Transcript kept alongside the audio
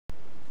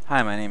Hi,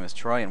 my name is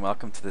Troy and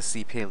welcome to the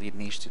CPAlead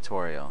niche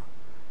tutorial.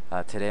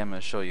 Today I'm going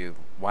to show you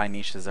why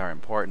niches are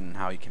important and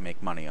how you can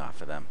make money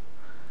off of them.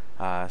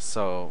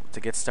 So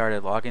to get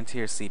started, log into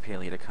your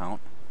CPAlead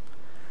account,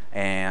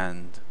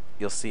 and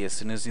you'll see as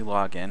soon as you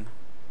log in,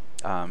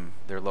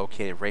 they're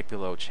located right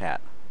below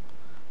chat.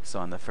 So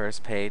on the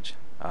first page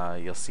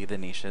you'll see the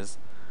niches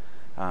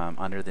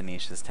under the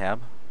niches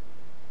tab,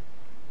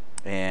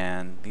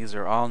 and these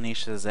are all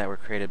niches that were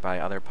created by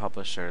other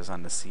publishers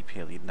on the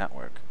CPAlead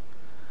network.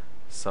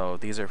 So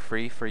these are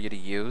free for you to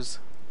use,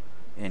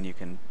 and you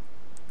can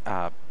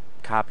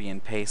copy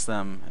and paste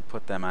them and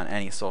put them on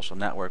any social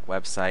network,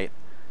 website,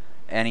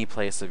 any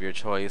place of your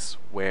choice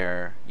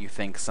where you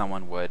think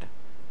someone would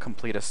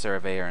complete a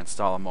survey or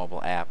install a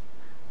mobile app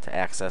to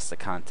access the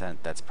content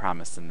that's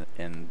promised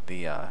in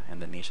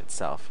the niche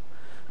itself.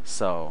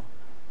 So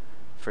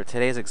for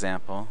today's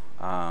example,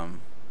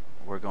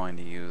 we're going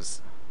to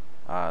use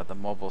the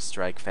mobile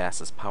strike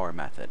fastest power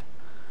method.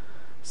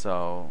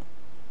 So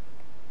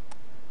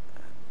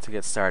to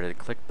get started,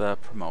 click the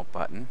promote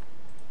button,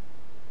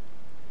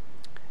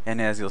 and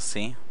as you'll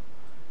see,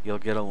 you'll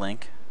get a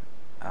link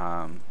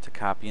to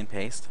copy and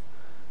paste.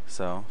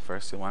 So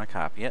first you'll want to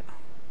copy it,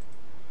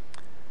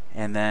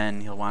 and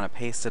then you'll want to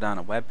paste it on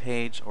a web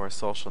page or a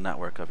social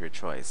network of your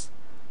choice.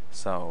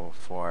 So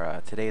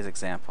for today's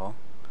example,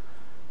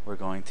 we're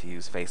going to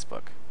use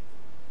Facebook,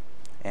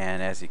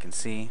 and as you can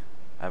see,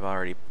 I've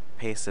already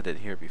pasted it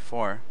here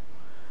before,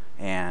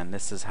 and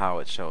this is how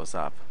it shows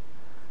up.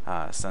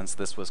 Since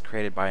this was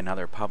created by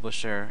another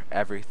publisher,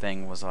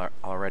 everything was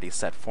already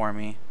set for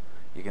me.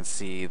 You can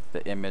see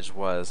the image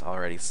was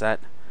already set,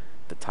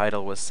 the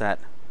title was set,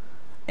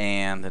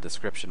 and the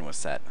description was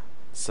set.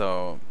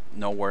 So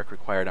no work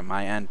required on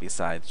my end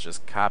besides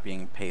just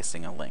copying and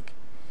pasting a link.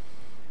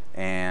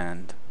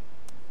 And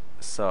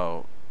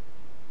so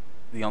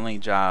the only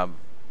job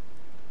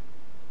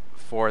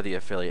for the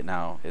affiliate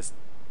now is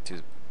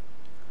to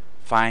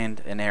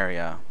find an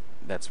area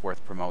that's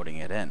worth promoting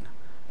it in.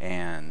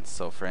 And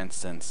so for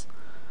instance,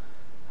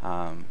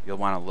 you'll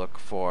want to look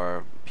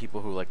for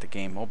people who like the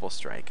game Mobile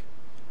Strike,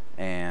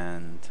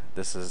 and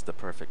this is the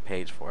perfect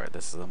page for it.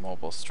 This is a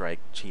Mobile Strike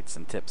cheats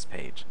and tips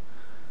page.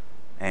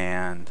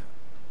 And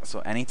so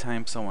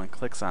anytime someone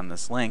clicks on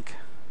this link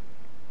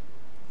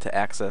to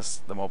access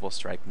the Mobile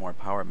Strike More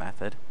Power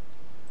method,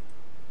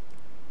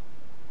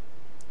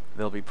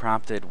 they'll be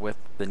prompted with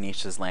the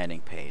niche's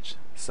landing page.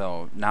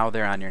 So now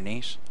they're on your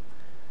niche.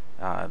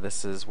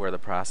 This is where the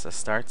process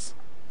starts,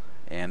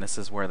 and this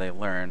is where they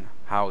learn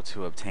how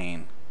to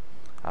obtain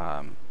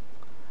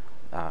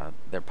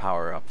their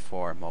power up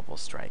for Mobile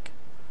Strike.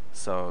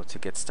 So to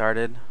get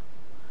started,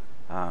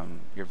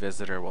 your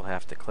visitor will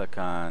have to click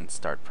on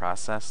Start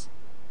Process,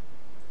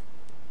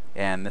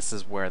 and this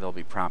is where they'll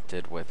be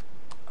prompted with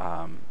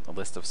a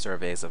list of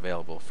surveys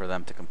available for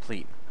them to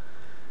complete.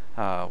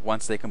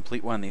 Once they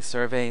complete one of these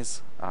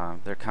surveys,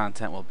 their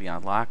content will be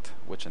unlocked,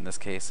 which in this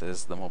case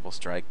is the Mobile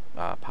Strike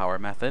power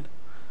method,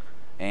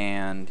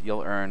 and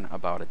you'll earn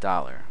about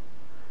 $1.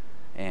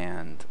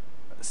 And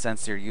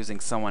since you're using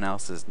someone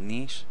else's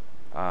niche,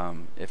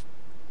 if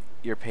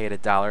you're paid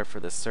 $1 for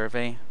this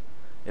survey,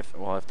 if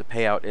the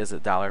payout is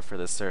 $1 for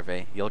this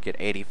survey, you'll get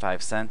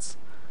 85 cents,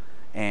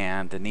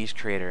 and the niche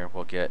creator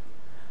will get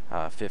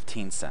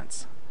 15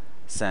 cents.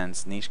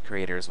 Since niche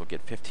creators will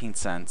get 15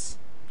 cents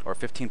or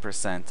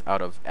 15%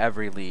 out of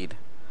every lead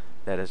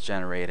that is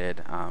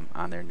generated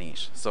on their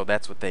niche. So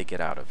that's what they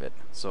get out of it.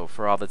 So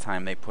for all the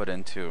time they put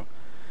into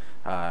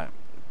the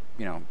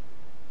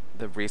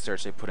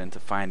research they put into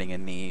finding a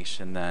niche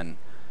and then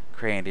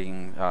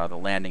creating the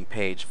landing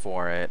page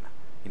for it,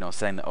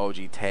 setting the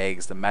OG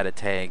tags, the meta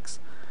tags,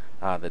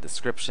 the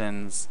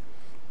descriptions,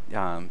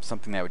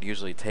 something that would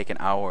usually take an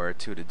hour or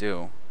two to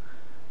do,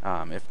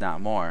 if not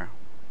more.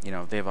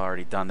 They've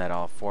already done that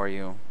all for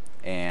you,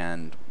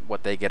 and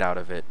what they get out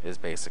of it is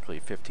basically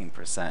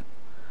 15%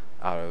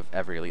 out of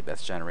every lead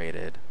that's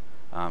generated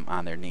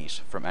on their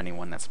niche from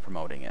anyone that's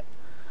promoting it.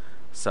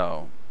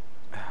 So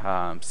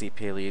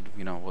CPAlead,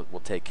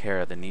 we'll take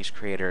care of the niche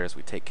creators,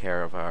 we take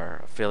care of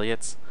our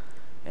affiliates,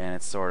 and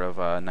it's sort of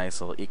a nice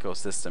little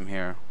ecosystem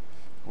here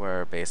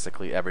where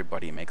basically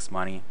everybody makes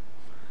money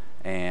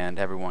and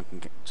everyone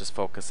can just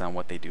focus on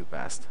what they do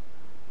best.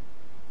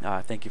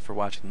 Thank you for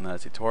watching the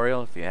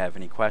tutorial. If you have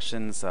any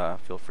questions,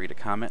 feel free to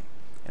comment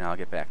and I'll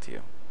get back to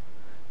you.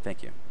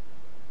 Thank you.